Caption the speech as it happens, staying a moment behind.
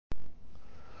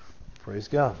Praise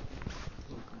God.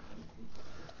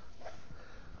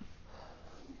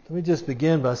 Let me just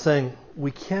begin by saying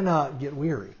we cannot get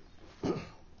weary,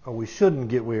 or we shouldn't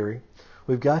get weary.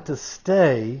 We've got to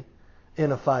stay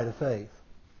in a fight of faith.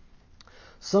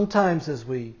 Sometimes as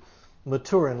we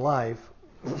mature in life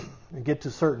and get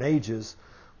to certain ages,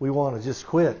 we want to just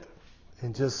quit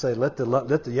and just say, let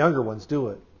the younger ones do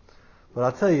it. But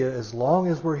I'll tell you, as long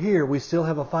as we're here, we still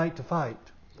have a fight to fight.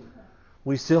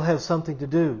 We still have something to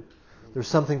do. There's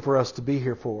something for us to be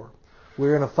here for.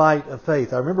 We're in a fight of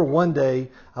faith. I remember one day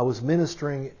I was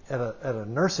ministering at a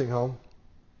nursing home,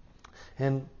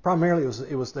 and primarily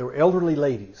they were elderly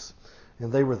ladies,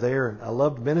 and they were there, and I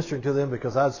loved ministering to them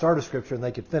because I'd start a scripture and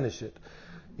they could finish it.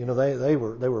 You know, they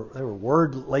were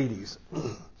word ladies.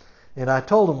 And I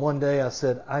told them one day, I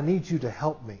said, I need you to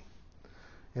help me.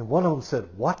 And one of them said,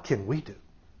 what can we do?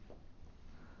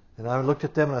 And I looked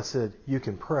at them and I said, you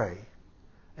can pray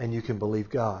and you can believe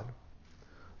God.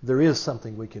 There is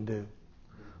something we can do.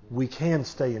 We can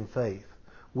stay in faith.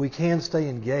 We can stay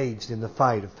engaged in the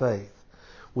fight of faith.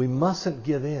 We mustn't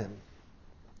give in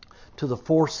to the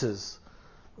forces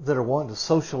that are wanting to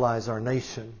socialize our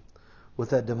nation with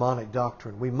that demonic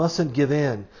doctrine. We mustn't give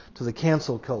in to the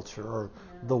cancel culture or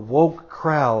the woke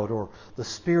crowd or the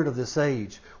spirit of this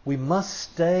age. We must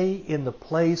stay in the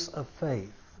place of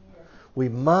faith. We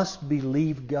must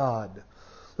believe God.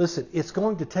 Listen, it's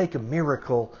going to take a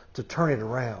miracle to turn it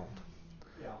around.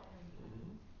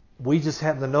 We just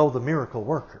happen to know the miracle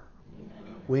worker.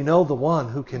 We know the one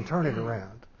who can turn it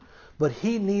around. But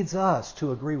He needs us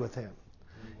to agree with Him.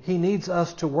 He needs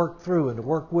us to work through and to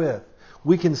work with.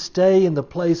 We can stay in the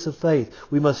place of faith.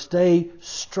 We must stay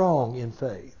strong in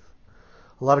faith.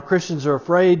 A lot of Christians are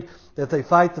afraid that if they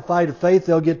fight the fight of faith,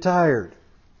 they'll get tired.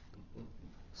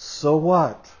 So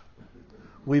what?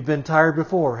 We've been tired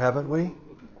before, haven't we?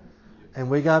 And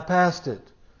we got past it.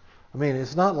 I mean,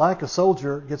 it's not like a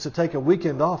soldier gets to take a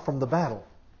weekend off from the battle.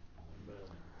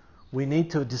 We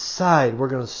need to decide we're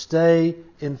going to stay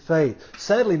in faith.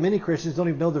 Sadly, many Christians don't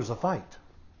even know there's a fight.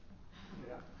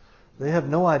 They have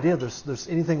no idea there's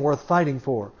anything worth fighting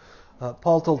for.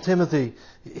 Paul told Timothy,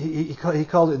 he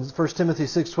called it in 1 Timothy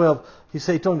 6:12,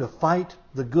 he told him to fight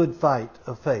the good fight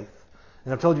of faith.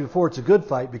 And I've told you before, it's a good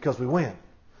fight because we win.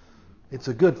 It's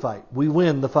a good fight. We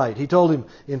win the fight. He told him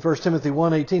in 1 Timothy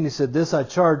 1:18, he said, this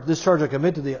charge I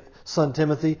commit to thee, son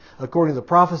Timothy, according to the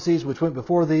prophecies which went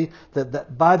before thee,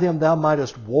 that by them thou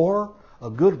mightest war a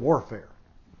good warfare.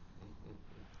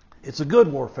 It's a good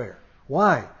warfare.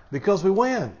 Why? Because we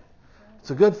win.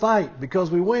 It's a good fight because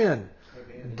we win.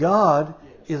 God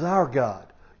is our God.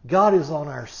 God is on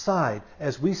our side.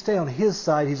 As we stay on His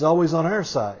side, He's always on our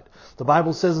side. The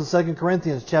Bible says in 2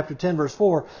 Corinthians chapter 10, verse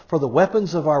 4, for the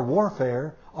weapons of our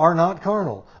warfare are not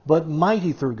carnal, but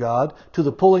mighty through God to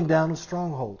the pulling down of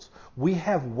strongholds. We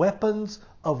have weapons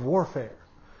of warfare,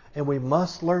 and we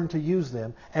must learn to use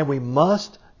them, and we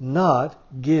must not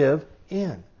give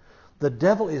in. The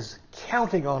devil is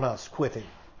counting on us quitting.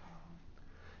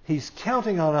 He's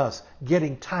counting on us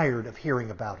getting tired of hearing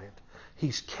about it.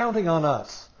 He's counting on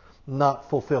us not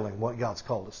fulfilling what God's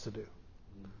called us to do.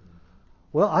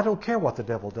 Well, I don't care what the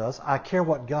devil does. I care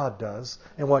what God does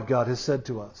and what God has said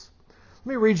to us.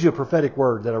 Let me read you a prophetic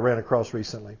word that I ran across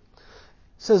recently. It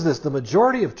says this, the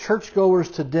majority of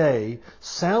churchgoers today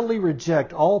soundly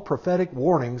reject all prophetic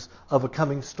warnings of a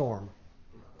coming storm.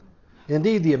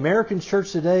 Indeed, the American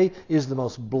church today is the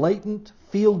most blatant,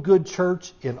 feel-good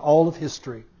church in all of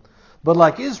history. But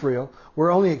like Israel,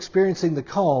 we're only experiencing the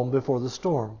calm before the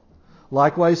storm.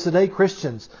 Likewise, today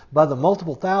Christians, by the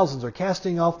multiple thousands, are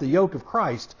casting off the yoke of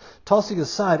Christ, tossing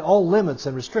aside all limits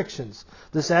and restrictions.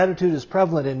 This attitude is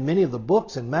prevalent in many of the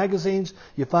books and magazines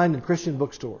you find in Christian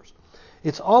bookstores.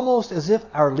 It's almost as if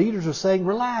our leaders are saying,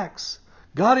 relax.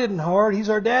 God isn't hard. He's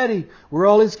our daddy. We're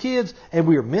all His kids, and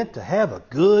we are meant to have a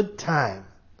good time.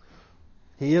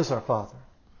 He is our Father.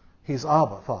 He's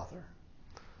Abba, Father.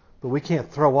 But we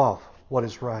can't throw off what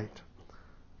is right.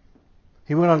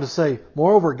 He went on to say,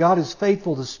 moreover, God is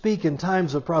faithful to speak in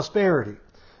times of prosperity,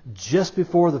 just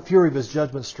before the fury of His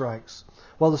judgment strikes.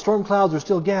 While the storm clouds are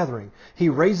still gathering, He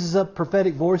raises up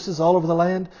prophetic voices all over the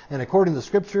land, and according to the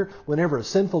Scripture, whenever a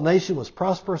sinful nation was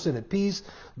prosperous and at peace,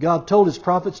 God told His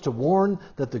prophets to warn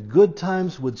that the good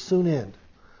times would soon end.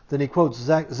 Then he quotes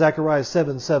Zechariah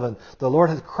 7:7, the Lord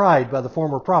hath cried by the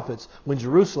former prophets when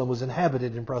Jerusalem was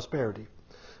inhabited in prosperity.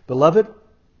 Beloved,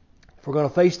 if we're going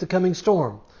to face the coming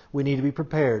storm, we need to be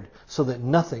prepared so that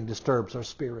nothing disturbs our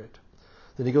spirit.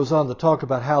 Then he goes on to talk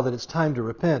about how that it's time to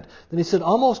repent. Then he said,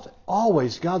 almost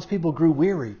always God's people grew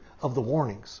weary of the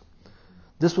warnings.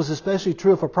 This was especially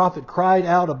true if a prophet cried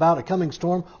out about a coming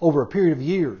storm over a period of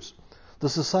years. The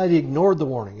society ignored the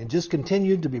warning and just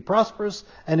continued to be prosperous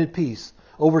and at peace.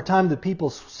 Over time, the people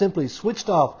simply switched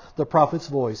off the prophet's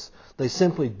voice. They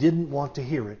simply didn't want to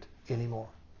hear it anymore.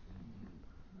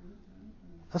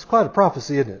 That's quite a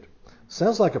prophecy, isn't it?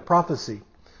 Sounds like a prophecy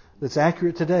that's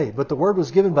accurate today. But the word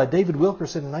was given by David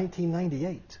Wilkerson in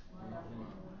 1998.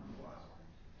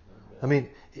 I mean,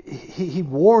 he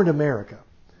warned America.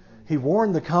 He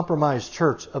warned the compromised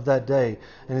church of that day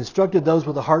and instructed those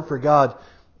with a heart for God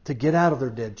to get out of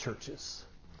their dead churches,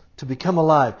 to become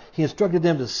alive. He instructed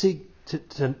them to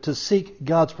seek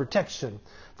God's protection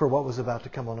for what was about to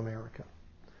come on America.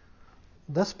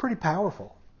 That's pretty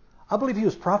powerful. I believe he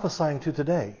was prophesying to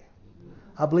today.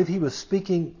 I believe he was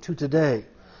speaking to today.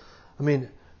 I mean,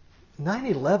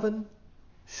 9/11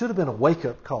 should have been a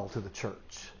wake-up call to the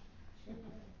church.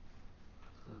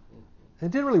 It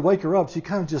didn't really wake her up. She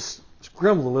kind of just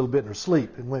grumbled a little bit in her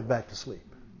sleep and went back to sleep.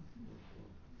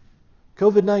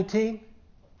 COVID-19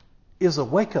 is a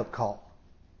wake-up call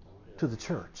to the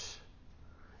church.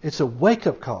 It's a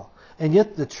wake-up call. And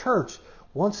yet the church,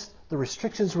 once the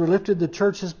restrictions were lifted, the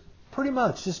church has pretty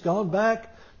much just gone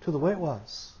back to the way it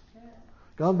was.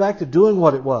 Gone back to doing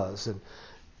what it was. And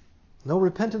no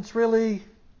repentance really,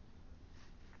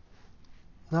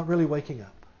 not really waking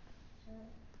up.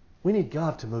 We need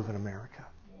God to move in America.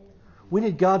 We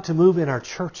need God to move in our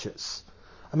churches.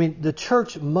 I mean, the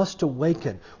church must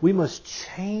awaken. We must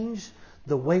change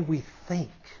the way we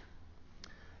think.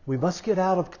 We must get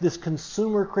out of this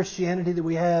consumer Christianity that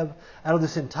we have, out of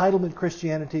this entitlement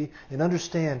Christianity, and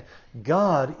understand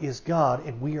God is God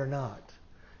and we are not.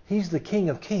 He's the King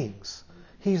of Kings.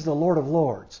 He's the Lord of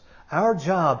Lords. Our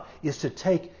job is to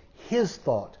take His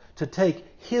thought, to take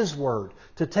His word,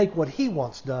 to take what He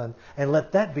wants done and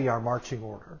let that be our marching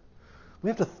order. We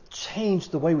have to change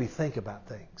the way we think about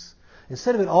things.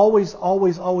 Instead of it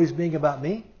always being about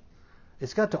me,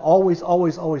 it's got to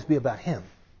always be about Him.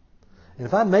 And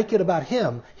if I make it about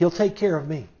Him, He'll take care of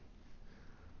me.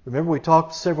 Remember we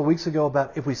talked several weeks ago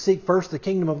about if we seek first the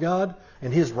kingdom of God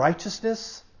and His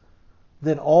righteousness,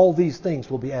 then all these things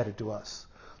will be added to us.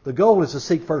 The goal is to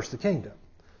seek first the kingdom.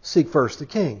 Seek first the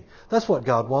King. That's what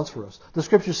God wants for us. The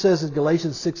Scripture says in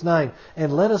Galatians 6:9,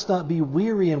 and let us not be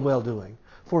weary in well-doing,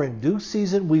 for in due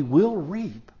season we will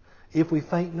reap if we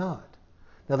faint not.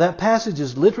 Now that passage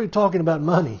is literally talking about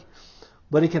money,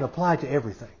 but it can apply to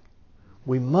everything.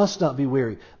 We must not be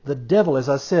weary. The devil, as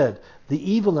I said,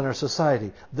 the evil in our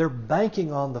society, they're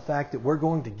banking on the fact that we're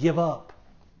going to give up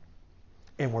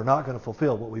and we're not going to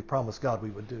fulfill what we promised God we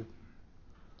would do.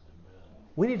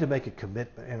 We need to make a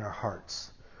commitment in our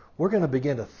hearts. We're going to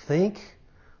begin to think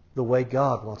the way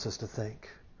God wants us to think.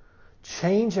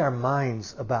 Change our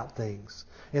minds about things.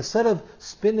 Instead of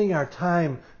spending our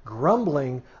time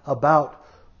grumbling about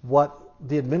what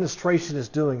the administration is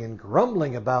doing and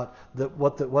grumbling about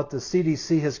what the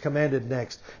CDC has commanded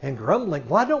next and grumbling,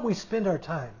 why don't we spend our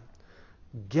time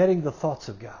getting the thoughts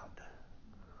of God?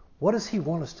 What does He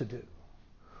want us to do?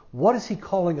 What is He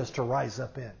calling us to rise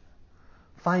up in?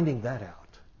 Finding that out.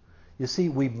 You see,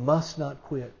 we must not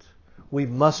quit. We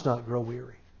must not grow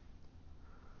weary.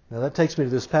 Now that takes me to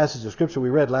this passage of Scripture we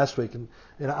read last week. And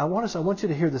I want you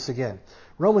to hear this again.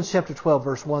 Romans chapter 12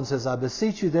 verse 1 says, I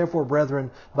beseech you therefore,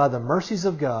 brethren, by the mercies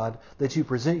of God, that you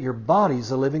present your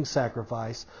bodies a living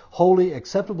sacrifice, holy,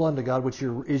 acceptable unto God, which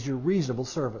is your reasonable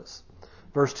service.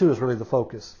 Verse 2 is really the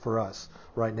focus for us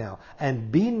right now.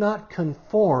 And be not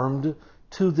conformed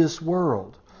to this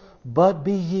world, but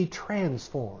be ye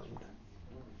transformed.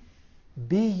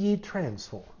 Be ye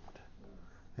transformed.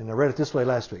 And I read it this way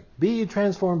last week. Be ye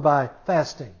transformed by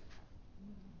fasting.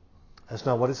 That's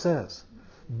not what it says.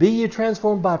 Be ye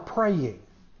transformed by praying.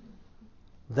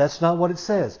 That's not what it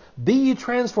says. Be ye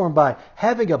transformed by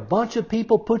having a bunch of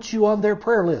people put you on their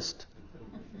prayer list.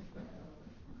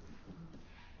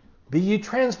 Be ye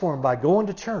transformed by going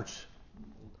to church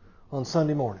on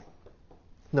Sunday morning.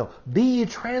 No. Be ye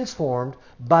transformed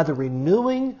by the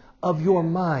renewing of your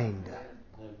mind.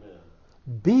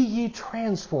 Be ye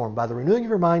transformed by the renewing of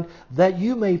your mind, that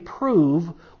you may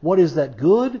prove what is that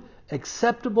good,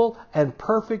 acceptable, and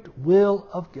perfect will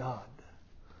of God.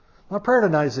 My prayer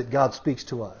tonight is that God speaks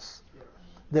to us,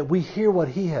 that we hear what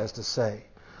He has to say.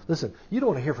 Listen, you don't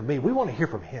want to hear from me. We want to hear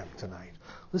from Him tonight.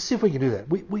 Let's see if we can do that.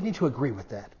 We need to agree with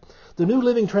that. The New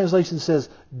Living Translation says,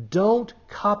 don't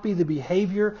copy the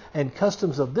behavior and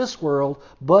customs of this world,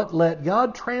 but let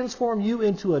God transform you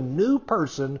into a new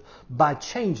person by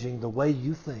changing the way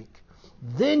you think.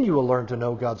 Then you will learn to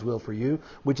know God's will for you,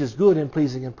 which is good and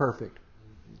pleasing and perfect.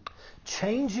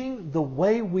 Changing the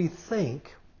way we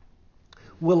think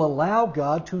will allow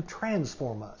God to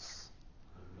transform us.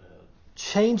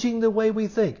 Changing the way we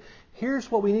think. here's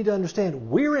what we need to understand.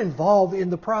 We're involved in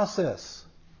the process.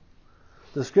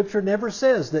 The Scripture never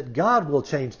says that God will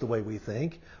change the way we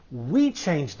think. We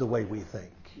change the way we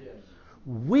think.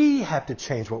 We have to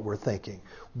change what we're thinking.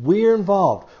 We're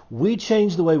involved. We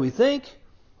change the way we think.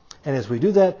 And as we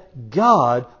do that,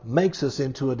 God makes us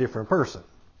into a different person.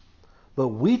 But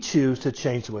we choose to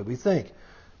change the way we think.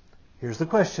 Here's the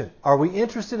question. Are we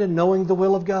interested in knowing the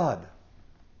will of God?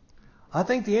 I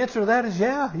think the answer to that is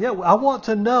yeah. I want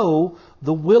to know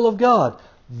the will of God.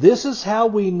 This is how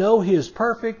we know His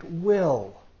perfect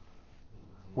will.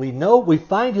 We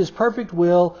find His perfect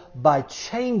will by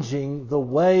changing the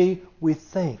way we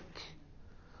think.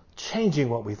 Changing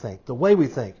what we think, the way we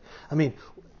think. I mean,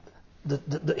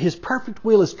 His perfect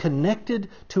will is connected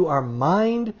to our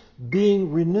mind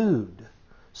being renewed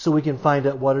so we can find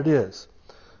out what it is.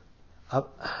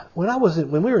 When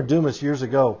we were in Dumas years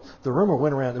ago, the rumor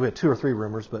went around, we had 2 or 3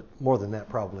 rumors, but more than that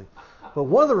probably. But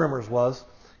one of the rumors was,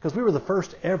 because we were the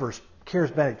first ever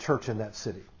charismatic church in that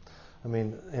city. I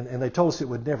mean, and they told us it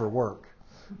would never work.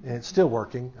 And it's still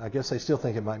working. I guess they still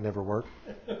think it might never work.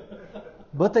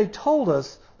 But they told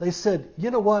us, they said,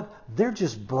 you know what? They're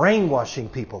just brainwashing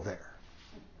people there.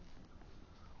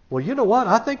 Well, you know what?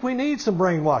 I think we need some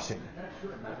brainwashing.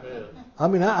 I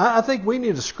mean, I think we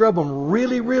need to scrub them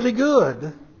really, really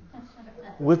good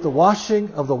with the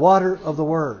washing of the water of the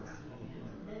Word.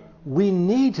 We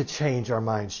need to change our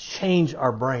minds, change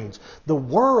our brains. The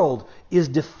world is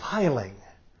defiling.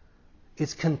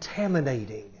 It's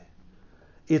contaminating.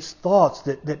 Its thoughts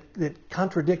that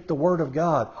contradict the Word of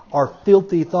God are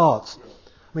filthy thoughts.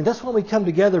 I mean, that's why we come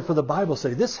together for the Bible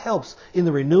study. This helps in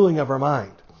the renewing of our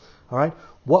mind. All right?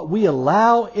 What we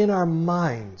allow in our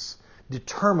minds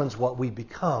determines what we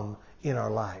become in our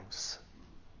lives.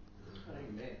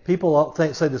 Amen. People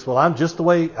say this, well, I'm just the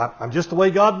way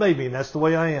God made me, and that's the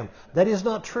way I am. That is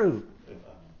not true.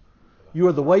 You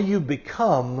are the way you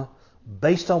become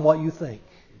based on what you think.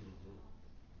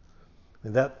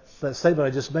 And that statement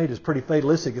I just made is pretty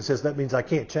fatalistic. It says that means I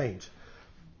can't change.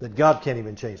 That God can't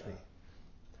even change me.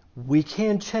 We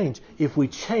can change if we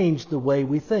change the way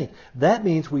we think. That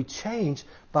means we change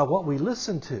by what we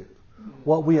listen to,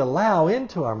 what we allow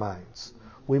into our minds.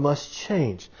 We must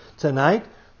change. Tonight,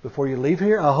 before you leave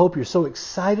here, I hope you're so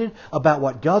excited about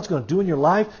what God's going to do in your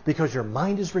life because your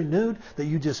mind is renewed that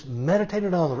you just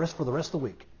meditated on for the rest of the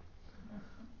week.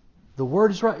 The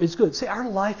Word is right. It's good. See, our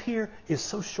life here is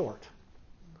so short.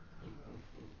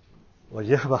 Well,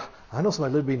 yeah, but I know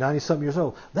somebody lived to be 90-something years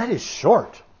old. That is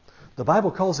short. The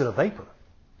Bible calls it a vapor.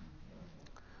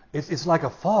 It's like a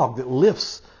fog that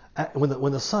lifts after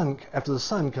the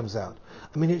sun comes out.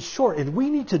 I mean, it's short. And we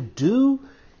need to do,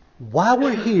 while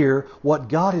we're here, what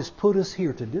God has put us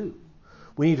here to do.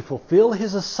 We need to fulfill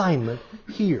His assignment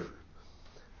here.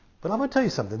 But I'm going to tell you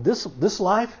something. This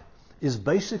life is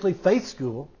basically faith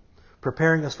school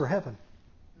preparing us for heaven.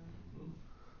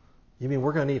 You mean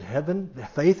we're going to need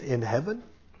faith in heaven?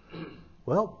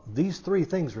 Well, these 3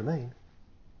 things remain.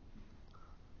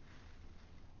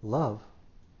 Love.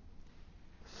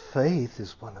 Faith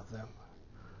is one of them.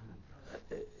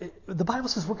 The Bible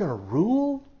says we're going to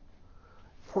rule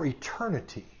for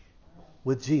eternity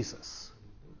with Jesus.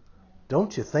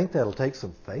 Don't you think that'll take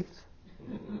some faith?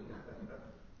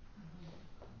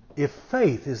 If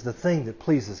faith is the thing that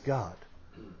pleases God,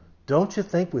 don't you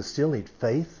think we still need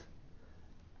faith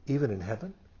even in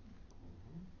heaven?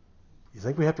 You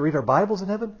think we have to read our Bibles in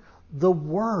heaven? The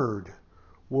Word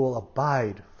will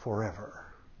abide forever.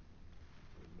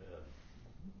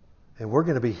 And we're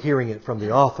going to be hearing it from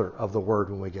the author of the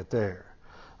Word when we get there.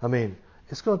 I mean,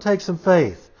 it's going to take some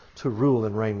faith to rule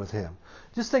and reign with Him.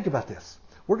 Just think about this.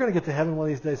 We're going to get to heaven one of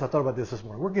these days. I thought about this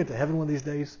morning. We're going to get to heaven one of these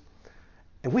days,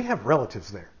 and we have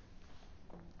relatives there.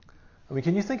 I mean,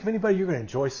 can you think of anybody you're going to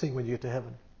enjoy seeing when you get to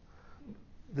heaven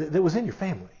that was in your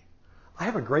family? I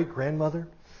have a great-grandmother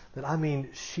that, I mean,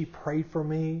 she prayed for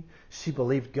me. She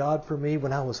believed God for me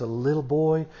when I was a little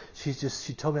boy. She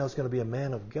told me I was going to be a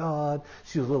man of God.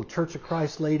 She was a little Church of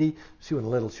Christ lady. She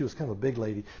wasn't little. She was kind of a big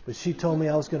lady. But she told me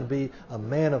I was going to be a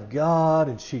man of God,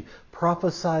 and she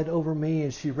prophesied over me,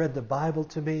 and she read the Bible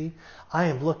to me. I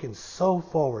am looking so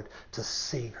forward to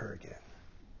seeing her again.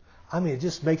 I mean, it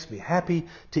just makes me happy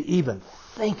to even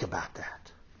think about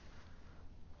that.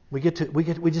 We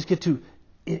just get to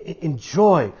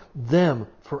enjoy them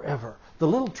forever. The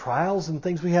little trials and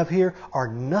things we have here are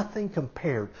nothing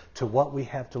compared to what we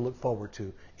have to look forward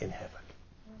to in heaven.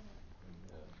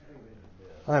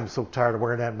 I'm so tired of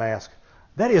wearing that mask.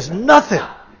 That is nothing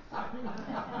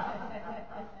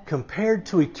compared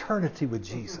to eternity with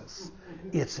Jesus.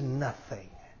 It's nothing.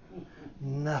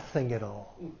 Nothing at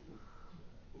all.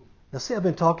 Now see, I've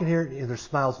been talking here and there's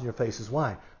smiles on your faces.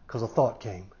 Why? Because a thought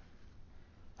came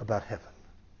about heaven.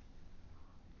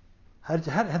 How did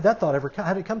that thought ever come?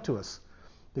 How did it come to us?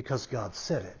 Because God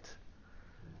said it.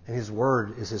 And His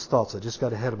Word is His thoughts. I just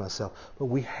got ahead of myself. But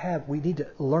we need to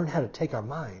learn how to take our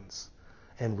minds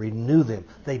and renew them.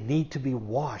 They need to be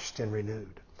washed and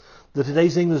renewed. The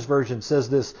Today's English Version says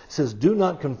this. It says, do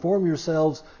not conform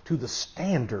yourselves to the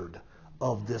standard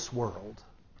of this world.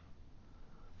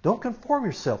 Don't conform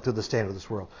yourself to the standard of this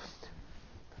world.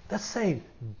 That's saying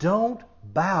don't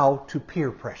bow to peer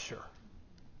pressure.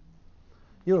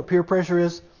 You know what peer pressure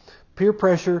is? Peer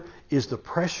pressure is the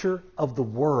pressure of the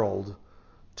world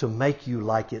to make you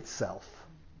like itself.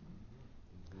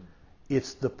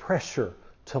 It's the pressure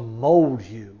to mold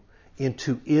you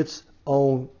into its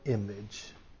own image.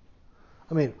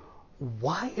 I mean,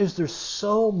 why is there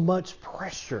so much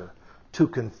pressure to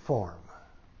conform?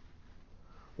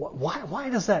 Why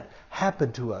does that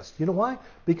happen to us? You know why?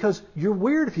 Because you're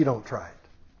weird if you don't try it.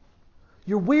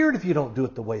 You're weird if you don't do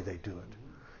it the way they do it.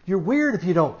 You're weird if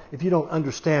you don't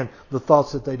understand the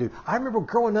thoughts that they do. I remember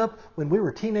growing up when we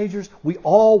were teenagers, we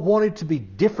all wanted to be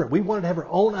different. We wanted to have our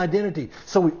own identity.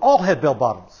 So we all had bell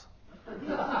bottoms.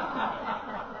 I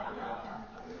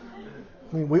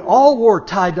mean, we all wore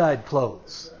tie-dyed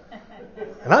clothes.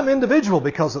 And I'm individual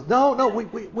because of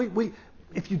we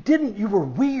if you didn't, you were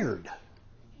weird.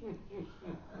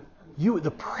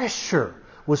 The pressure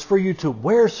was for you to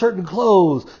wear certain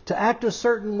clothes, to act a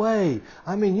certain way.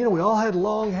 I mean, we all had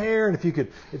long hair, and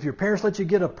if your parents let you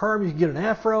get a perm, you could get an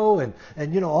afro, and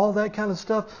all that kind of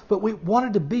stuff. But we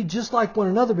wanted to be just like one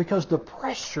another because the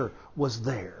pressure was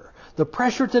there. The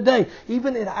pressure today,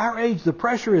 even at our age, the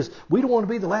pressure is we don't want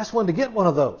to be the last one to get one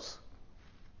of those.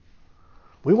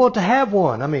 We want to have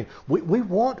one. I mean, we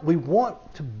want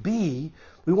to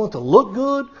look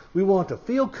good, we want to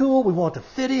feel cool, we want to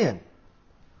fit in.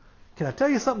 Can I tell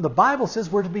you something? The Bible says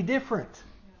we're to be different.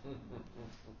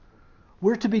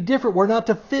 We're to be different. We're not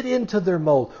to fit into their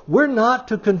mold. We're not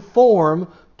to conform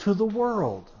to the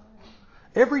world.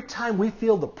 Every time we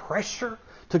feel the pressure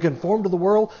to conform to the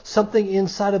world, something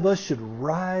inside of us should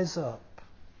rise up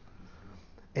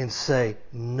and say,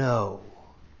 no,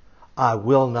 I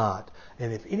will not.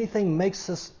 And if anything makes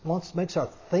our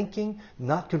thinking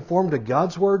not conform to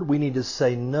God's Word, we need to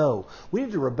say no. We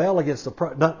need to rebel against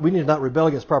we need to not rebel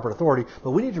against proper authority,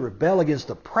 but we need to rebel against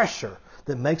the pressure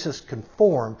that makes us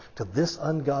conform to this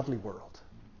ungodly world.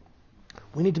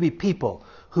 We need to be people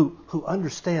who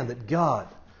understand that God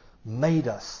made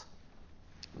us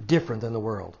different than the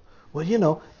world.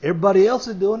 Well, everybody else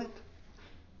is doing it.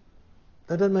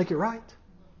 That doesn't make it right.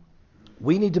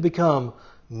 We need to become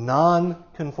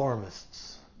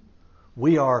non-conformists.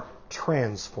 We are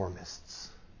transformists.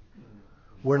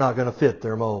 We're not going to fit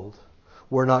their mold.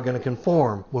 We're not going to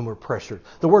conform when we're pressured.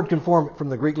 The word conform from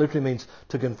the Greek literally means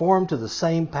to conform to the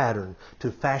same pattern, to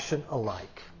fashion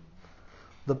alike.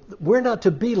 We're not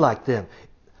to be like them.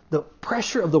 The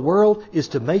pressure of the world is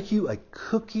to make you a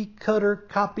cookie cutter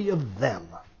copy of them.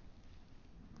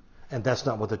 And that's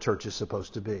not what the church is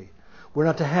supposed to be. We're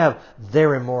not to have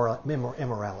their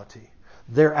immorality.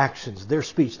 Their actions, their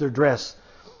speech, their dress.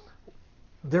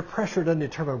 Their pressure doesn't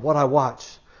determine what I watch.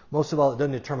 Most of all, it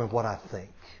doesn't determine what I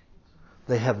think.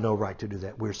 They have no right to do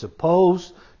that. We're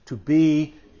supposed to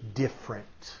be different.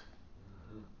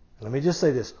 Let me just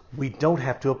say this. We don't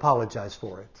have to apologize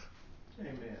for it.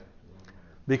 Amen.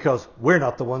 Because we're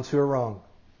not the ones who are wrong.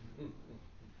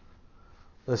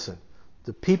 Listen,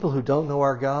 the people who don't know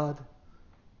our God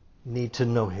need to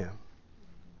know Him.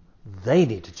 They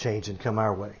need to change and come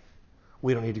our way.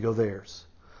 We don't need to go theirs.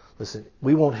 Listen,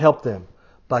 we won't help them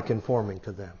by conforming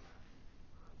to them,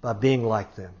 by being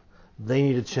like them. They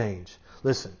need to change.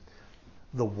 Listen,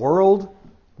 the world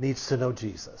needs to know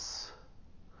Jesus.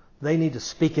 They need to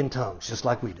speak in tongues just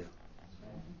like we do.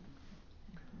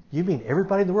 You mean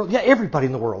everybody in the world? Yeah, everybody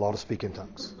in the world ought to speak in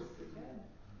tongues.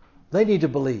 They need to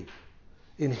believe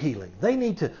in healing. They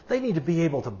need to be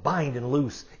able to bind and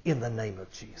loose in the name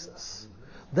of Jesus.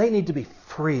 They need to be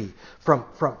free from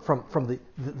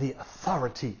the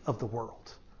authority of the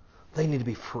world. They need to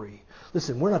be free.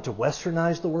 Listen, we're not to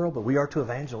westernize the world, but we are to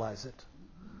evangelize it.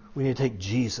 We need to take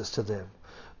Jesus to them.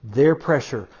 Their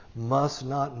pressure must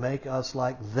not make us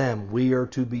like them. We are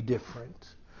to be different.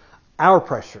 Our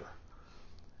pressure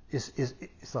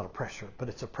it's not a pressure, but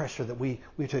it's a pressure that we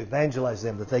have to evangelize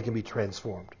them that they can be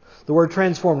transformed. The word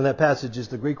transformed in that passage is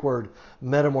the Greek word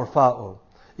metamorphao.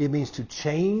 It means to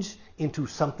change into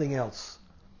something else.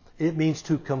 It means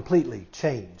to completely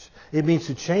change. It means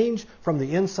to change from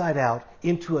the inside out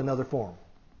into another form.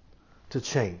 To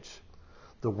change.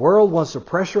 The world wants to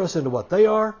pressure us into what they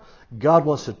are. God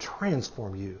wants to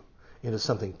transform you into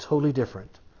something totally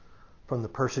different from the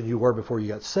person you were before you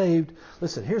got saved.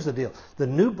 Listen, here's the deal. The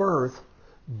new birth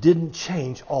didn't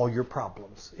change all your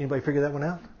problems. Anybody figure that one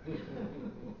out?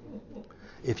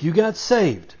 If you got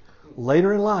saved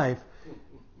later in life,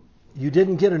 you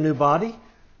didn't get a new body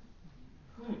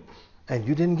and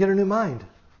you didn't get a new mind.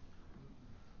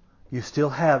 You still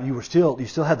had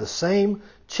the same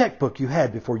checkbook you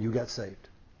had before you got saved.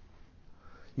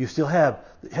 You still had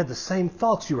the same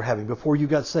thoughts you were having before you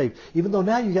got saved. Even though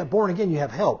now you got born again, you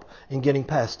have help in getting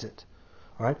past it.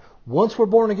 All right? Once we're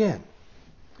born again,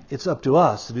 it's up to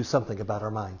us to do something about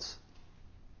our minds.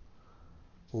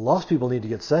 Lost people need to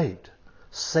get saved.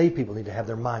 Saved people need to have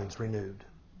their minds renewed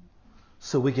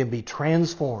so we can be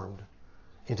transformed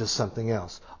into something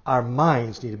else. Our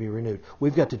minds need to be renewed.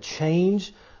 We've got to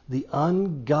change the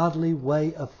ungodly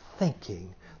way of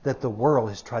thinking that the world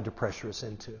has tried to pressure us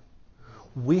into.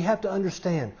 We have to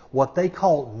understand what they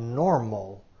call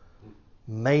normal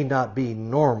may not be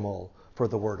normal for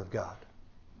the Word of God.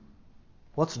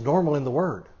 What's normal in the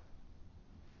Word?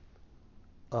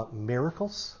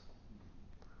 Miracles,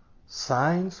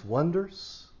 signs,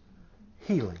 wonders,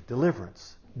 healing,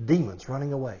 deliverance, demons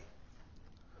running away.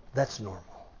 That's normal.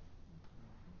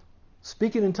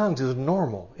 Speaking in tongues is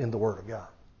normal in the Word of God.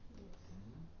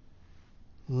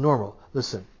 Normal.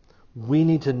 Listen, we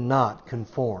need to not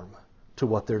conform to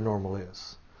what their normal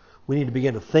is. We need to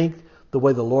begin to think the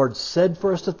way the Lord said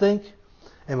for us to think.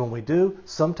 And when we do,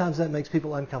 sometimes that makes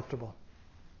people uncomfortable.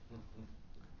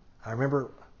 I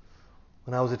remember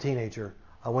when I was a teenager,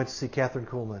 I went to see Catherine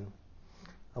Kuhlman.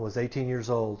 I was 18 years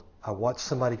old. I watched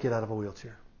somebody get out of a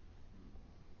wheelchair.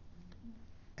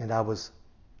 And I was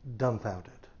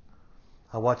dumbfounded.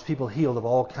 I watched people healed of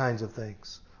all kinds of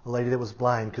things. A lady that was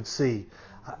blind could see.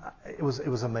 It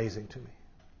was amazing to me.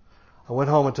 I went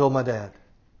home and told my dad.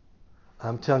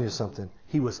 I'm telling you something.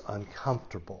 He was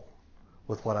uncomfortable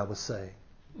with what I was saying.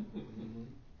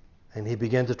 And he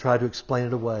began to try to explain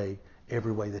it away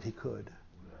every way that he could.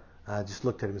 I just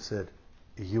looked at him and said,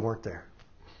 you weren't there.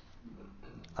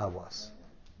 I was.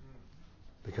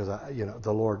 Because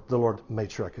the Lord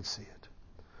made sure I could see it.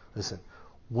 Listen,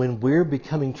 when we're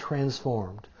becoming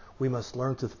transformed, we must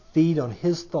learn to feed on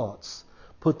His thoughts,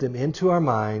 put them into our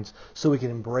minds so we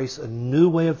can embrace a new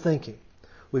way of thinking.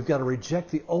 We've got to reject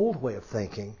the old way of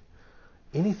thinking,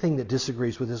 anything that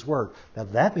disagrees with His Word. Now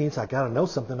that means I got to know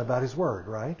something about His Word,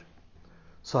 right?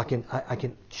 So I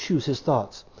can choose His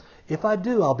thoughts. If I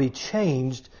do, I'll be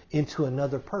changed into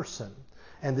another person.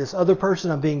 And this other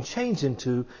person I'm being changed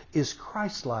into is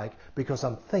Christ-like because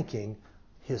I'm thinking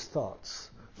His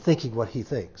thoughts, thinking what He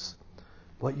thinks.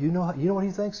 What you know what He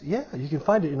thinks? Yeah, you can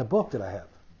find it in a book that I have.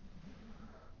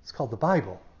 It's called the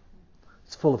Bible.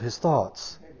 It's full of His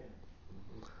thoughts.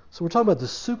 So we're talking about the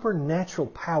supernatural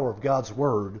power of God's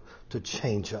Word to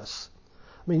change us.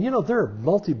 I mean, there are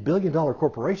multi-billion-dollar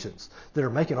corporations that are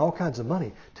making all kinds of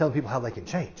money telling people how they can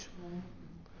change.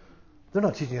 They're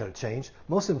not teaching you how to change.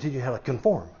 Most of them teach you how to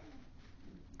conform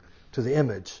to the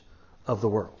image of the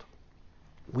world.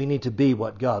 We need to be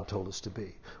what God told us to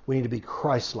be. We need to be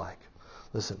Christ-like.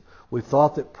 Listen, we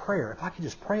thought that prayer, if I could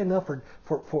just pray enough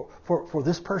for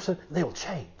this person, they'll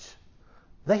change.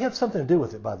 They have something to do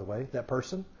with it, by the way, that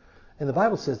person. And the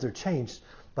Bible says they're changed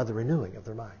by the renewing of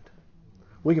their mind.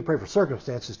 We can pray for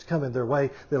circumstances to come in their way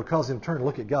that'll cause them to turn and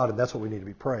look at God, and that's what we need to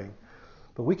be praying.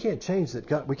 But we can't change that.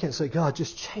 God, we can't say, God,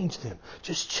 just change them.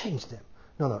 Just change them.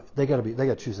 No, they got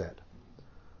to choose that.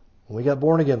 When we got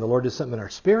born again, the Lord did something in our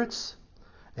spirits,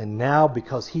 and now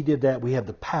because He did that, we have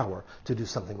the power to do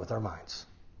something with our minds,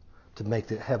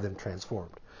 to have them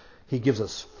transformed. He gives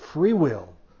us free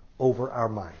will over our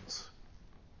minds.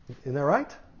 Isn't that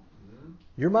right?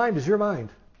 Your mind is your mind.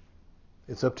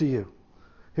 It's up to you.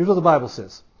 Here's what the Bible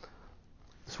says.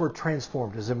 This word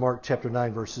transformed is in Mark chapter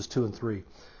 9, verses 2 and 3.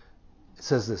 It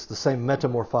says this, the same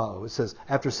metamorphao. It says,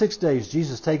 after 6 days,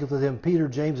 Jesus taketh with him Peter,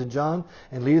 James, and John,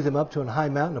 and leadeth them up to an high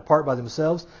mountain apart by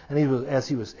themselves, and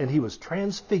he was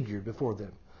transfigured before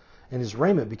them. And his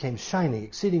raiment became shining,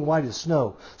 exceeding white as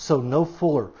snow, so no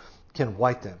fuller can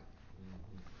white them.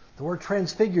 The word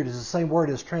transfigured is the same word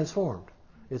as transformed.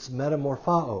 It's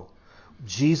metamorphao.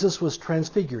 Jesus was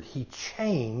transfigured. He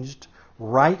changed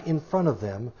right in front of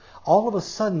them. All of a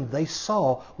sudden, they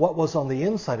saw what was on the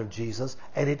inside of Jesus,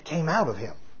 and it came out of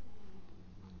Him.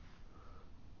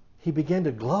 He began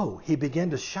to glow. He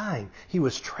began to shine. He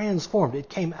was transformed. It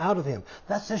came out of Him.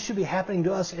 That should be happening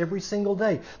to us every single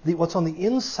day. What's on the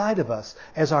inside of us,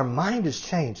 as our mind is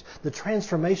changed, the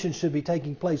transformation should be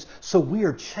taking place. So we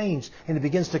are changed, and it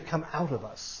begins to come out of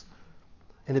us.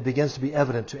 and it begins to be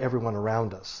evident to everyone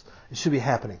around us. It should be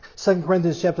happening. 2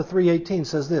 Corinthians chapter 3:18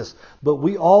 says this, "But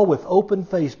we all with open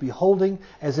face, beholding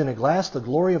as in a glass the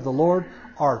glory of the Lord,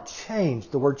 are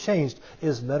changed." The word changed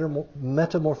is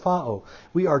metamorphao.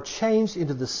 We are changed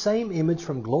into the same image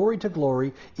from glory to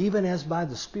glory, even as by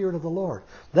the Spirit of the Lord.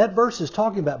 That verse is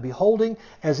talking about beholding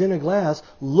as in a glass,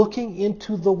 looking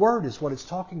into the Word is what it's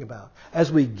talking about.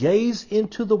 As we gaze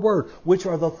into the Word, which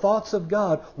are the thoughts of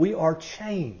God, we are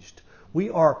changed. We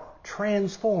are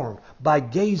transformed by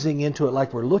gazing into it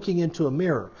like we're looking into a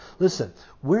mirror. Listen,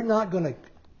 we're not going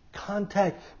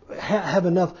to have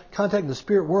enough contact in the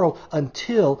spirit world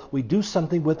until we do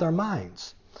something with our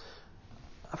minds.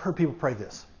 I've heard people pray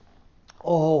this.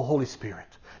 "Oh, Holy Spirit,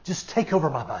 just take over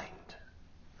my mind.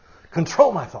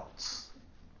 Control my thoughts."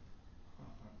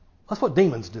 That's what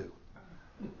demons do.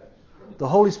 The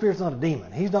Holy Spirit's not a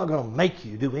demon. He's not going to make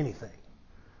you do anything.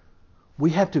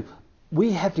 We have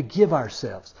to give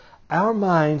ourselves. Our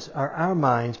minds are our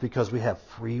minds because we have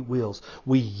free wills.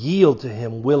 We yield to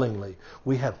Him willingly.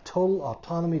 We have total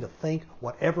autonomy to think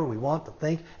whatever we want to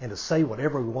think and to say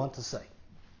whatever we want to say.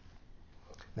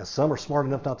 Now, some are smart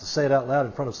enough not to say it out loud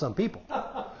in front of some people.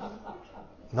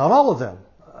 Not all of them,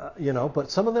 but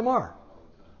some of them are.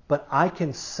 But I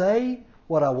can say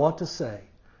what I want to say,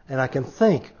 and I can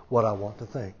think what I want to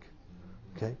think.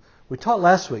 Okay? We taught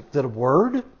last week that a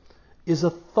word is a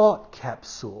thought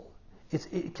capsule.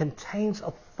 It contains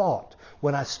a thought.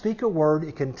 When I speak a word,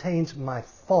 it contains my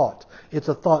thought. It's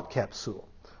a thought capsule.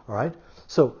 All right?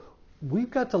 So we've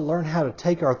got to learn how to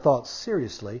take our thoughts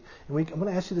seriously. And I'm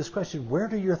going to ask you this question. Where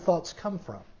do your thoughts come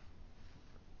from?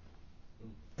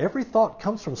 Every thought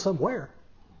comes from somewhere.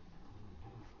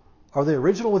 Are they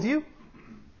original with you?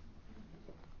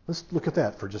 Let's look at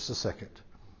that for just a second.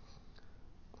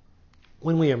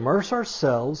 When we immerse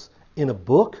ourselves in a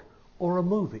book or a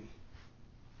movie,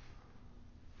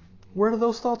 where do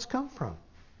those thoughts come from?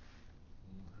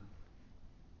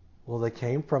 Well, they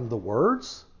came from the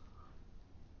words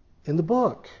in the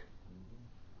book.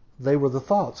 They were the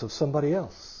thoughts of somebody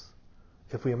else.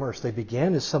 If we immerse, they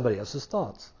began as somebody else's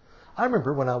thoughts. I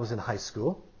remember when I was in high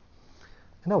school,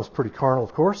 and I was pretty carnal,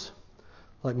 of course,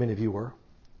 like many of you were,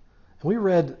 and we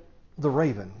read The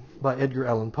Raven by Edgar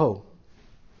Allan Poe.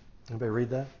 Anybody read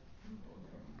that?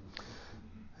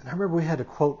 And I remember we had to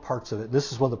quote parts of it.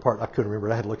 This is one of the parts I couldn't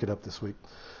remember. I had to look it up this week.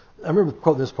 I remember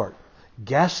quoting this part.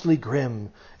 "Ghastly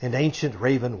grim and ancient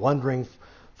raven wandering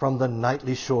from the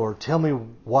nightly shore, tell me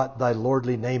what thy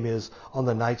lordly name is on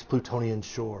the night's Plutonian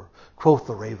shore. Quoth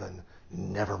the raven,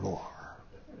 nevermore."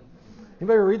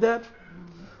 Anybody ever read that?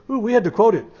 Ooh, we had to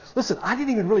quote it. Listen, I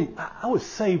didn't even really, I was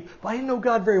saved, but I didn't know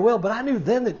God very well, but I knew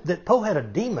then that Poe had a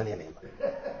demon in him.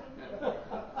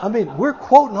 I mean, we're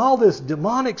quoting all this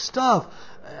demonic stuff.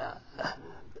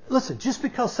 Listen, just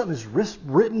because something is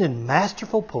written in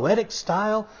masterful, poetic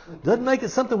style doesn't make it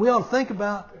something we ought to think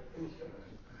about.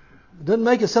 It doesn't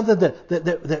make it something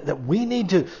that we need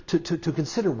to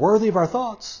consider worthy of our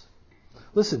thoughts.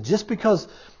 Listen, just because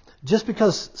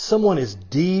someone is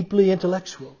deeply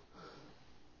intellectual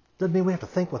doesn't mean we have to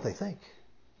think what they think.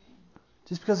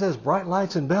 Just because it has bright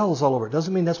lights and bells all over it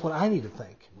doesn't mean that's what I need to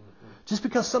think. Just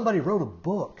because somebody wrote a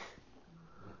book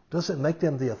doesn't make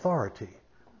them the authority.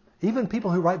 Even people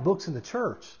who write books in the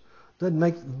church doesn't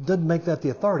make that the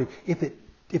authority if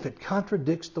it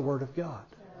contradicts the Word of God.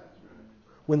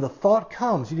 When the thought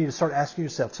comes, you need to start asking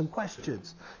yourself some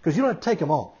questions. Because you don't have to take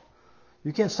them all.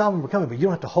 You can't stop them from coming, but you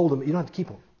don't have to hold them. You don't have to keep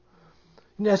them.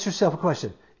 You need to ask yourself a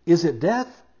question. Is it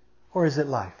death or is it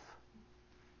life?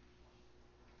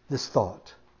 This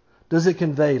thought. Does it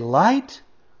convey light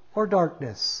or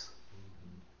darkness?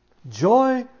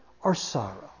 Joy or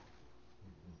sorrow?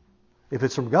 If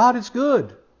it's from God, it's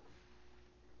good.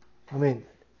 I mean,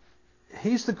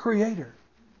 He's the Creator.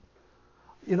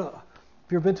 You know,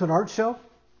 have you ever been to an art show?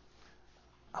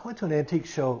 I went to an antique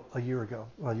show a year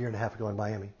and a half ago in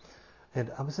Miami.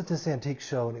 And I was at this antique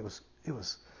show, and it was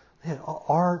they had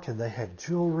art, and they had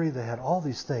jewelry, they had all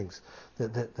these things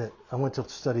that I went to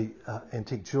study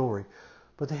antique jewelry.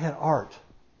 But they had art,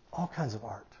 all kinds of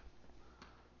art.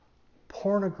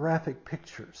 Pornographic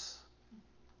pictures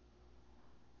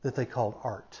that they called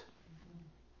art.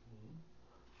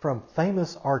 From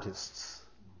famous artists,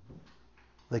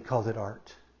 they called it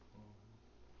art.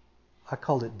 I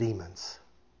called it demons.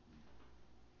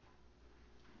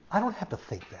 I don't have to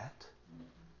think that.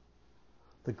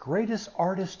 The greatest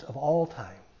artist of all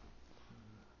time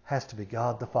has to be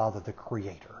God the Father, the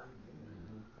Creator.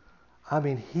 I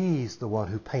mean, He's the one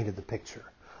who painted the picture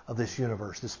of this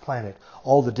universe, this planet,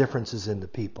 all the differences in the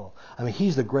people. I mean,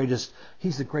 He's the greatest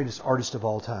artist of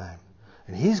all time.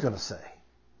 And He's going to say,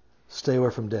 stay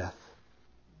away from death.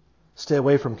 Stay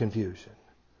away from confusion.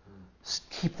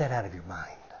 Keep that out of your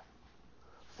mind.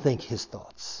 Think His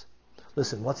thoughts.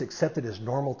 Listen, what's accepted as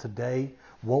normal today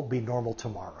won't be normal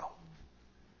tomorrow.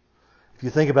 If you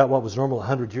think about what was normal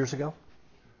 100 years ago,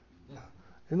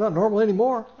 it's not normal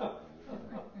anymore.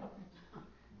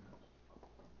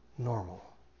 Normal.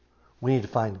 We need to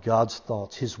find God's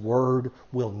thoughts. His Word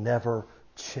will never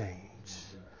change.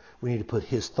 We need to put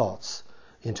His thoughts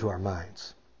into our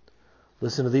minds.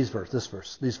 Listen to these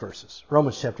verses.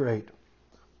 Romans chapter 8.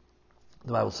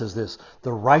 The Bible says this: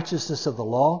 the righteousness of the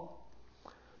law,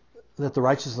 that the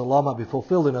righteousness of the law might be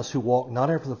fulfilled in us who walk not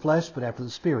after the flesh, but after the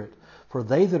Spirit. For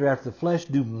they that are after the flesh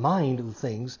do mind the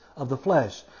things of the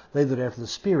flesh. They that are after the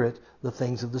Spirit, the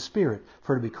things of the Spirit.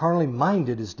 For to be carnally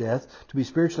minded is death. To be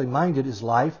spiritually minded is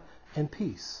life and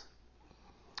peace.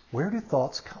 Where do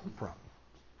thoughts come from?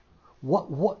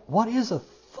 What is a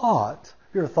thought?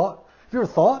 Have you ever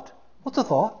thought? What's a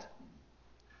thought?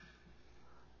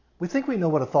 We think we know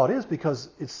what a thought is because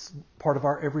it's part of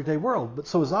our everyday world. But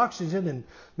so is oxygen, and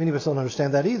many of us don't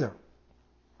understand that either.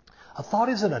 A thought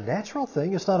isn't a natural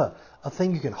thing. It's not a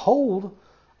thing you can hold,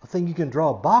 a thing you can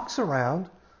draw a box around.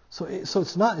 So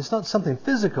it's not something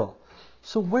physical.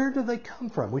 So where do they come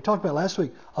from? We talked about last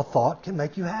week, a thought can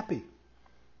make you happy.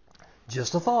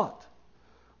 Just a thought.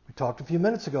 We talked a few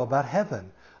minutes ago about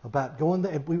heaven, about going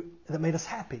there, that made us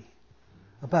happy,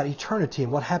 about eternity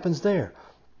and what happens there.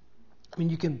 I mean,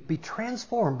 you can be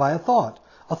transformed by a thought.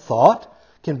 A thought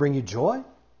can bring you joy,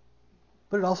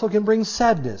 but it also can bring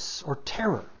sadness or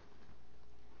terror.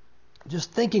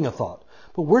 Just thinking a thought.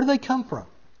 But where do they come from?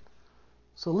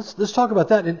 So let's talk about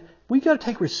that. And we've got to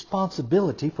take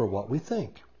responsibility for what we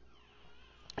think.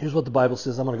 Here's what the Bible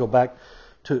says. I'm going to go back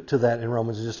to that in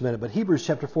Romans in just a minute. But Hebrews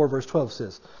chapter 4, verse 12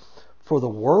 says, for the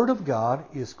word of God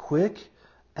is quick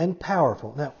and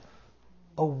powerful. Now,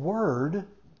 a word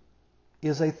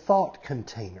is a thought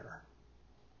container.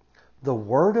 The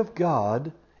Word of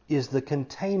God is the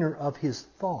container of His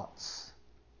thoughts.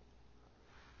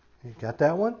 You got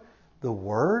that one? The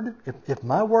Word, if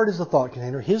my Word is a thought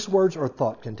container, His words are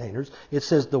thought containers. It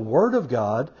says the Word of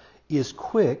God is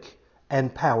quick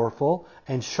and powerful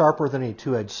and sharper than a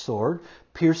two-edged sword,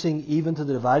 piercing even to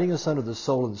the dividing asunder of the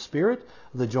soul and the spirit,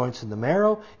 of the joints and the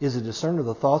marrow, is a discerner of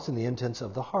the thoughts and the intents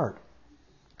of the heart.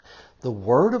 The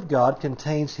Word of God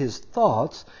contains His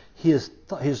thoughts. His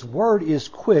Word is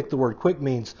quick. The word quick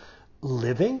means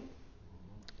living,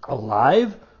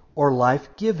 alive, or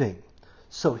life-giving.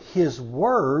 So His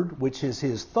Word, which is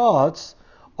His thoughts,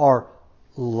 are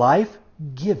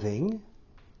life-giving.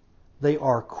 They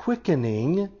are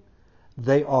quickening.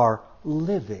 They are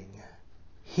living.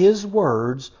 His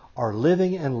words are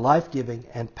living and life-giving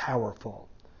and powerful.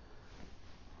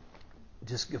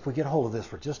 Just if we get hold of this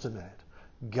for just a minute.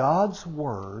 God's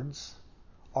words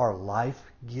are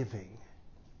life-giving.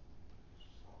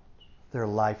 They're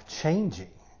life-changing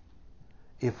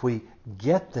if we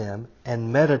get them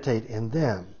and meditate in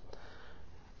them.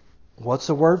 What's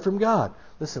a word from God?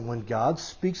 Listen, when God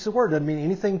speaks a word, it doesn't mean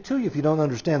anything to you if you don't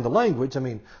understand the language. I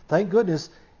mean, thank goodness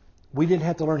we didn't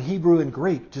have to learn Hebrew and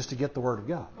Greek just to get the Word of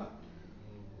God.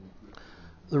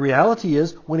 The reality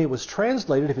is, when it was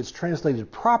translated, if it's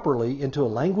translated properly into a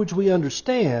language we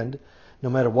understand, no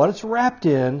matter what it's wrapped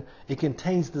in, it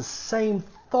contains the same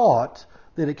thought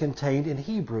that it contained in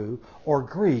Hebrew or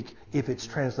Greek if it's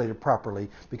translated properly,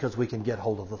 because we can get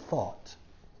hold of the thought.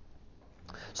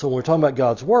 So when we're talking about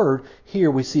God's Word,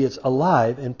 here we see it's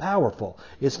alive and powerful.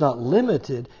 It's not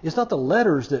limited. It's not the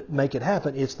letters that make it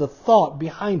happen. It's the thought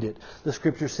behind it. The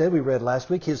Scripture said, we read last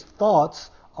week, His thoughts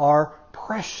are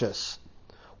precious.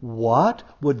 What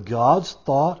would God's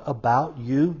thought about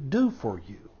you do for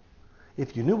you?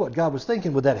 If you knew what God was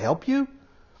thinking, would that help you?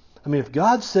 I mean, if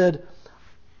God said,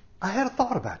 I had a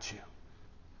thought about you,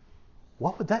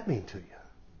 what would that mean to you?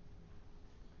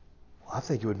 Well, I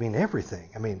think it would mean everything.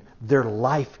 I mean, they're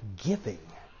life-giving.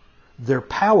 They're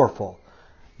powerful.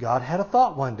 God had a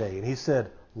thought one day, and He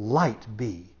said, light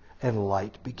be, and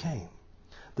light became.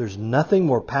 There's nothing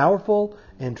more powerful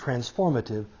and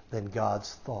transformative than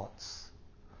God's thoughts,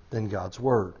 than God's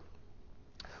Word.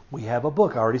 We have a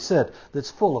book, I already said,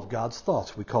 that's full of God's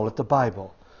thoughts. We call it the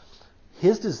Bible.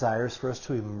 His desire is for us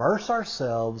to immerse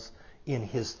ourselves in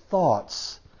His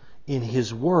thoughts, in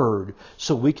His Word,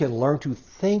 so we can learn to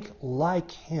think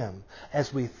like Him.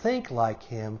 As we think like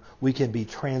Him, we can be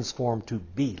transformed to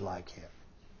be like Him.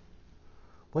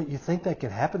 What, you think that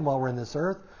can happen while we're in this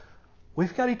earth?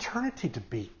 We've got eternity to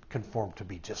be conformed to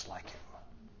be just like Him.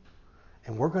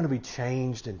 And we're going to be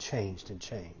changed and changed and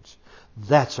changed.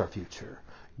 That's our future.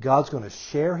 God's going to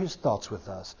share His thoughts with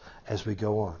us as we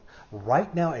go on.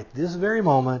 Right now, at this very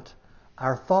moment,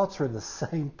 Our thoughts are in the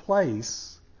same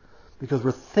place because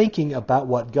we're thinking about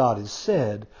what God has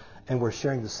said, and we're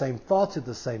sharing the same thoughts at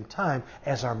the same time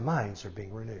as our minds are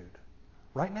being renewed.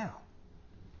 Right now.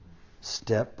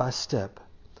 Step by step.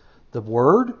 The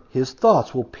Word, His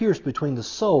thoughts, will pierce between the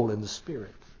soul and the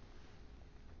spirit.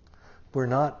 We're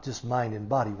not just mind and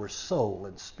body, we're soul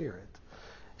and spirit.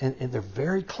 And they're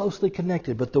very closely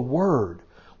connected, but the Word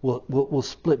will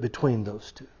split between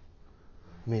those two.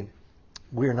 I mean,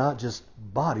 we're not just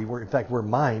body. We're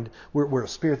mind. We're a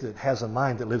spirit that has a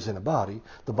mind that lives in a body.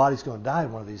 The body's going to die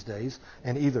one of these days,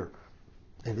 and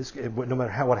no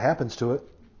matter what happens to it,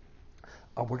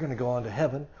 we're going to go on to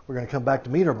heaven. We're going to come back to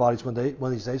meet our bodies one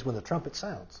of these days when the trumpet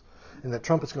sounds. And that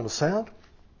trumpet's going to sound.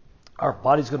 Our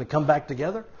body's going to come back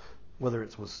together, whether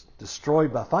it was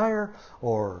destroyed by fire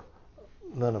or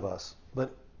none of us.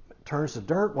 But it turns to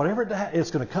dirt, whatever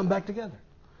it's going to come back together.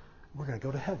 We're going to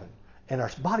go to heaven. And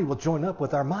our body will join up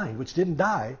with our mind, which didn't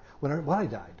die when our body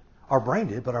died. Our brain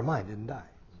did, but our mind didn't die.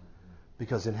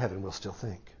 Because in heaven we'll still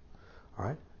think. All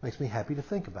right? Makes me happy to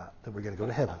think about that we're going to go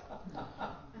to heaven.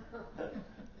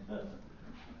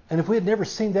 And if we had never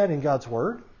seen that in God's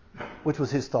Word, which was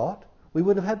His thought, we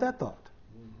wouldn't have had that thought.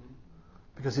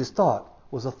 Because His thought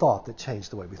was a thought that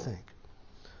changed the way we think.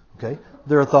 Okay?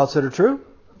 There are thoughts that are true.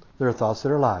 There are thoughts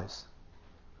that are lies.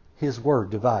 His Word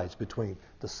divides between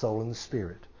the soul and the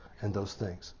spirit and those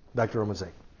things. Back to Romans 8.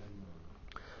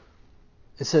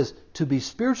 It says, to be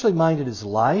spiritually minded is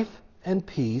life and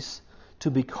peace.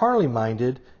 To be carnally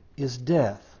minded is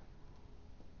death.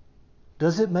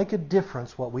 Does it make a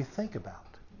difference what we think about?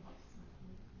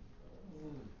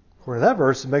 According to that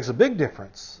verse, it makes a big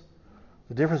difference.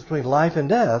 The difference between life and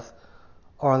death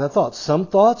are on that thought. Some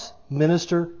thoughts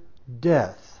minister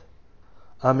death.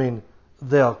 I mean,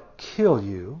 they'll kill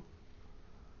you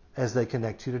as they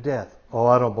connect you to death. Oh,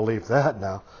 I don't believe that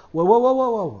now.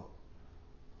 Whoa.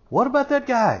 What about that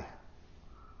guy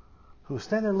who was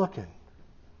standing there looking?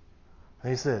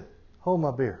 And he said, hold my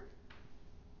beer.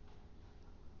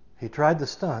 He tried the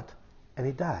stunt and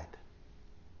he died.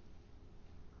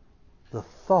 The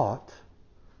thought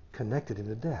connected him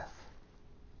to death.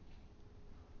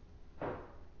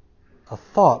 A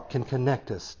thought can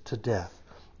connect us to death.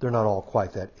 They're not all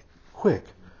quite that quick,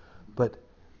 but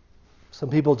some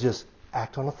people just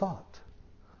act on a thought.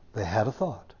 They had a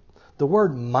thought. The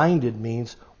word minded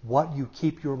means what you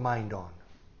keep your mind on.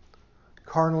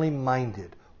 Carnally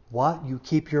minded, what you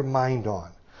keep your mind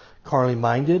on. Carnally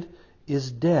minded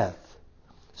is death.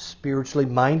 Spiritually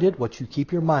minded, what you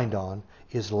keep your mind on,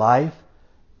 is life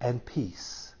and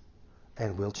peace,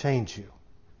 and will change you.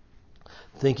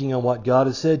 Thinking on what God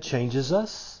has said changes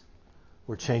us.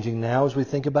 We're changing now as we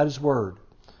think about His Word.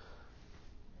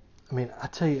 I mean, I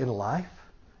tell you, in life,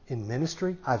 in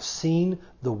ministry, I've seen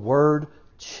the Word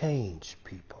change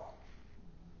people.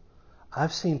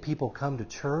 I've seen people come to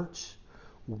church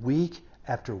week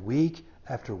after week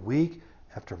after week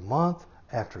after month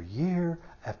after year,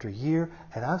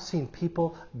 and I've seen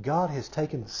people, God has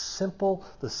taken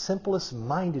the simplest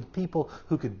minded people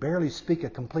who could barely speak a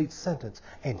complete sentence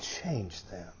and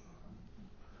changed them.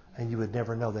 And you would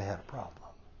never know they had a problem.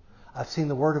 I've seen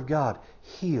the Word of God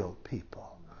heal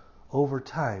people over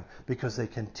time because they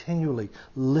continually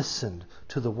listened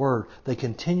to the Word. They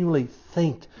continually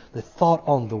thought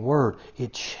on the Word.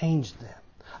 It changed them.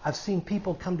 I've seen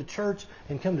people come to church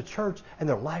and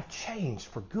their life changed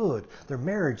for good. Their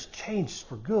marriage changed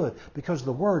for good because of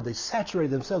the Word. They saturated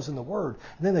themselves in the Word.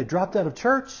 And then they dropped out of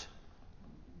church.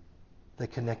 They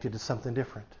connected to something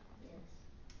different.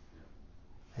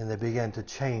 And they began to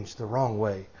change the wrong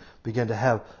way. Began to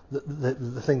have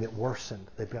the thing that worsened.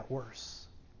 They got worse.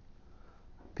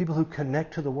 People who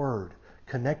connect to the Word,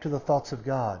 connect to the thoughts of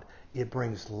God, it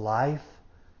brings life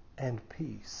and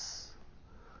peace.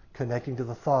 Connecting to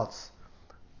the thoughts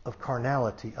of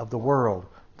carnality, of the world,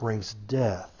 brings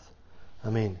death. I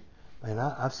mean,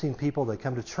 I've seen people, they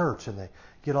come to church and they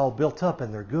get all built up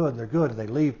and they're good, and they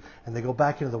leave and they go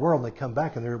back into the world and they come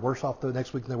back and they're worse off the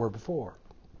next week than they were before.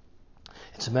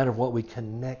 It's a matter of what we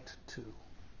connect to.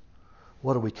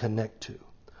 What do we connect to?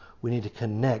 We need to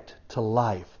connect to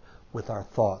life with our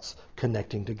thoughts,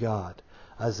 connecting to God.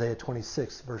 Isaiah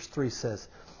 26 verse 3 says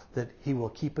that He will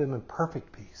keep him in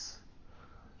perfect peace.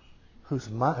 Whose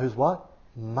what?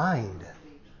 Mind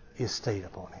is stayed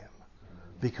upon him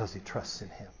because he trusts in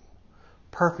Him.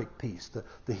 Perfect peace.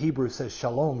 The Hebrew says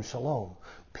shalom, shalom.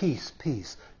 Peace,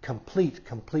 peace. Complete,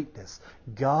 completeness.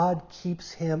 God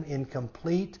keeps him in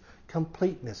complete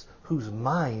completeness whose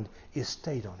mind is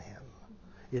stayed on Him.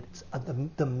 It's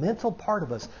the mental part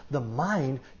of us, the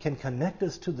mind can connect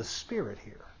us to the Spirit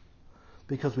here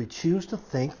because we choose to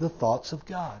think the thoughts of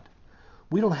God.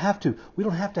 We don't have to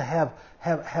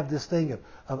have this thing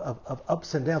of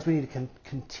ups and downs. We need to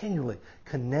continually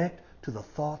connect to the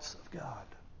thoughts of God.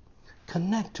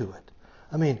 Connect to it.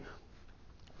 I mean,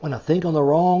 when I think on the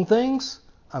wrong things,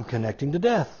 I'm connecting to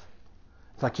death.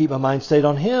 If I keep my mind stayed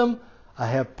on Him, I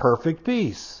have perfect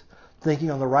peace.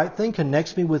 Thinking on the right thing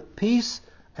connects me with peace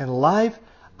and life.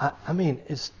 I mean,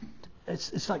 it's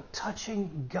like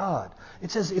touching God.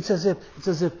 It's as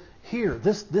if here,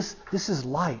 this is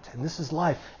light and this is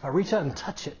life. If I reach out and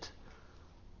touch it,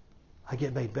 I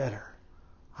get made better.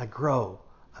 I grow.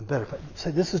 I'm better. If I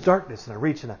say this is darkness and I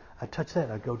reach and I touch that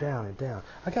and I go down and down.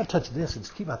 I got to touch this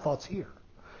and keep my thoughts here.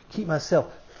 Keep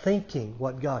myself thinking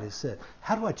what God has said.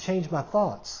 How do I change my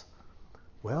thoughts?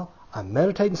 Well, I'm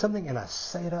meditating something and I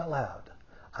say it out loud.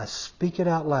 I speak it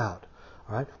out loud.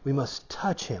 All right? We must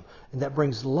touch Him, and that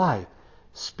brings life.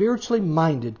 Spiritually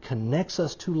minded connects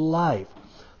us to life.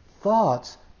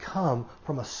 Thoughts come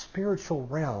from a spiritual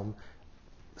realm.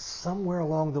 Somewhere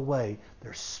along the way,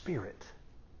 they're spirit.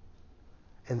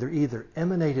 And they're either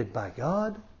emanated by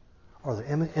God or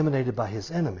they're emanated by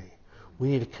His enemy. We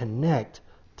need to connect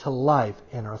to life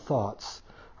in our thoughts.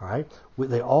 All right?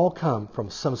 They all come from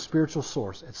some spiritual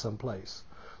source at some place.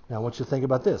 Now, I want you to think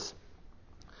about this.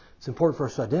 It's important for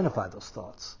us to identify those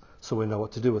thoughts so we know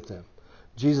what to do with them.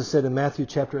 Jesus said in Matthew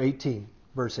chapter 18,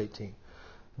 verse 18,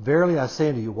 "Verily I say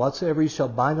unto you, whatsoever you shall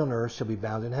bind on earth shall be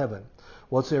bound in heaven.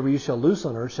 Whatsoever you shall loose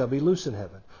on earth shall be loosed in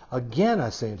heaven. Again I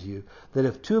say unto you, that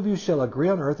if two of you shall agree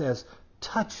on earth as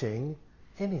touching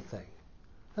anything."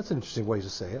 That's an interesting way to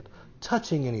say it.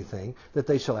 Touching anything that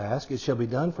they shall ask, it shall be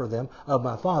done for them of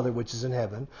my Father which is in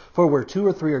heaven. For where two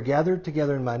or three are gathered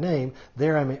together in my name,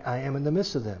 there I am in the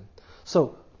midst of them.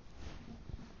 So,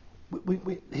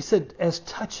 he said as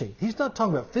touching. He's not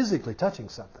talking about physically touching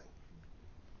something.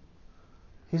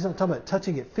 He's not talking about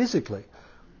touching it physically.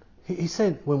 He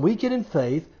said when we get in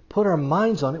faith, put our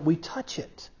minds on it, we touch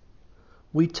it.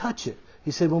 We touch it.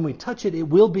 He said when we touch it, it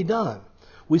will be done.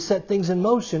 We set things in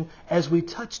motion as we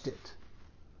touched it.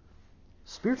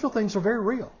 Spiritual things are very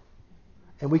real.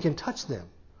 And we can touch them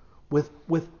with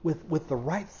the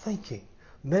right thinking,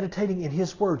 meditating in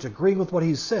His words, agreeing with what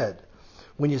He's said.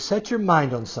 When you set your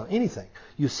mind on anything,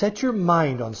 you set your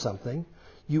mind on something,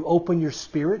 you open your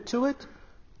spirit to it.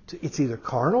 It's either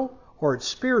carnal or it's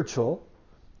spiritual.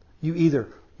 You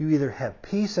either have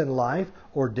peace and life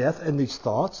or death and these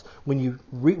thoughts. When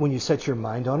you set your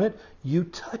mind on it, you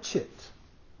touch it.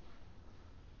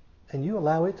 And you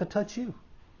allow it to touch you.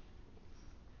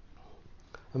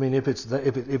 I mean, if it's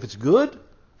good,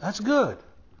 that's good.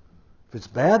 If it's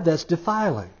bad, that's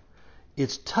defiling.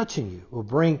 It's touching you.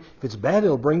 If it's bad,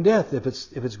 it'll bring death. If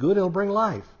it's good, it'll bring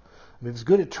life. I mean, if it's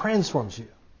good, it transforms you.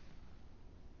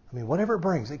 I mean, whatever it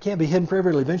brings, it can't be hidden forever.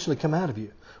 It'll eventually come out of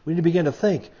you. We need to begin to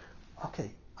think, okay,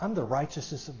 I'm the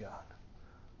righteousness of God.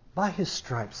 By His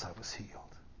stripes I was healed.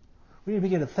 We need to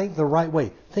begin to think the right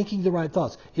way, thinking the right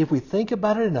thoughts. If we think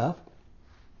about it enough,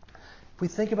 if we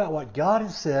think about what God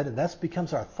has said, and that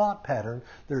becomes our thought pattern,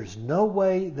 there's no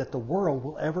way that the world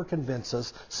will ever convince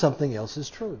us something else is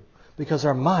true, because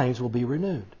our minds will be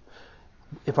renewed.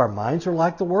 If our minds are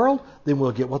like the world, then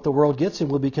we'll get what the world gets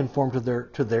and we'll be conformed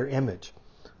to their image.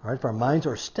 All right? If our minds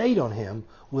are stayed on Him,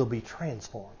 we'll be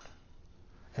transformed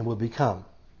and we'll become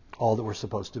all that we're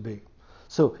supposed to be.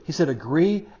 So he said,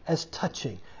 agree as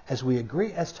touching. As we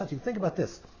agree as touching. Think about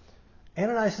this.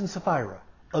 Ananias and Sapphira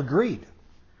agreed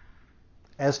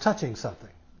as touching something.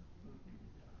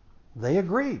 They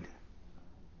agreed.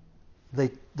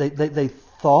 They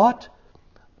thought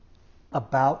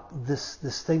about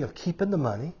this thing of keeping the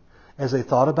money. As they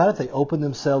thought about it, they opened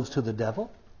themselves to the devil.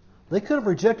 They could have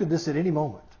rejected this at any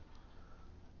moment.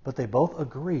 But they both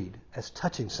agreed as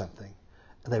touching something.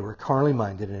 And they were carnally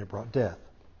minded and it brought death.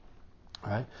 All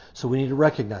right? So we need to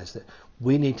recognize that.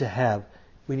 We need to have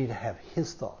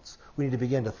His thoughts. We need to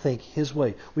begin to think His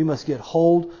way. We must get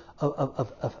hold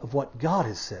of what God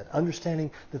has said, understanding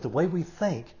that the way we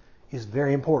think is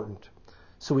very important.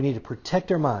 So we need to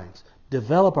protect our minds,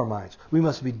 develop our minds. We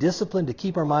must be disciplined to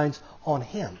keep our minds on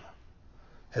Him.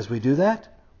 As we do that,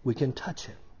 we can touch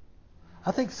Him.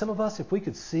 I think some of us, if we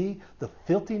could see the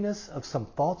filthiness of some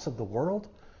thoughts of the world,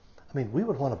 I mean, we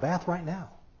would want a bath right now.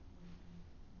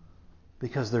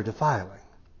 Because they're defiling.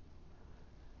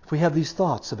 If we have these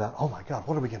thoughts about, oh my God,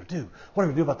 what are we going to do? What are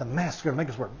we going to do about the mask? They're going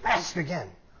to make us wear a mask again.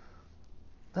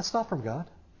 That's not from God.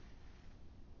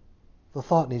 The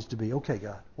thought needs to be, okay,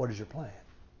 God, what is your plan?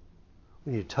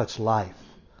 We need to touch life.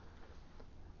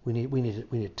 We need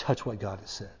to touch what God has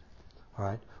said. All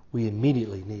right? We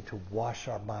immediately need to wash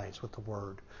our minds with the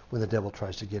Word when the devil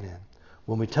tries to get in.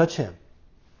 When we touch Him,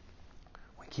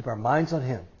 we keep our minds on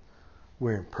Him.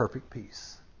 we're in perfect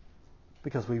peace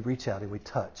because we reach out and we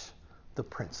touch the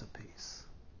Prince of Peace.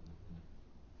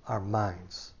 Our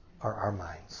minds are our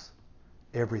minds.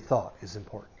 Every thought is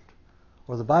important.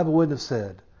 Or the Bible wouldn't have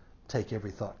said, take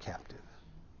every thought captive.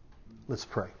 Let's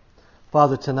pray.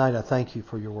 Father, tonight I thank you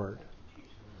for your word.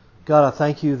 God, I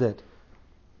thank you that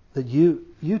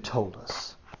you told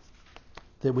us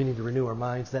that we need to renew our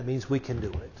minds. That means we can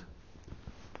do it.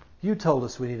 You told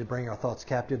us we need to bring our thoughts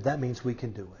captive. That means we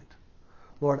can do it.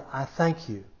 Lord, I thank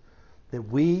you that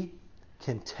we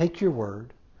can take your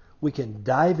word, we can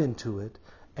dive into it,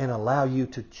 and allow you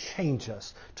to change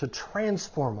us, to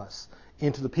transform us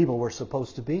into the people we're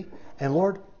supposed to be. And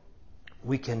Lord,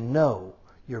 we can know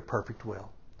your perfect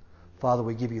will. Father,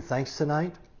 we give you thanks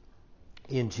tonight.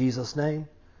 In Jesus' name,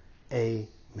 amen.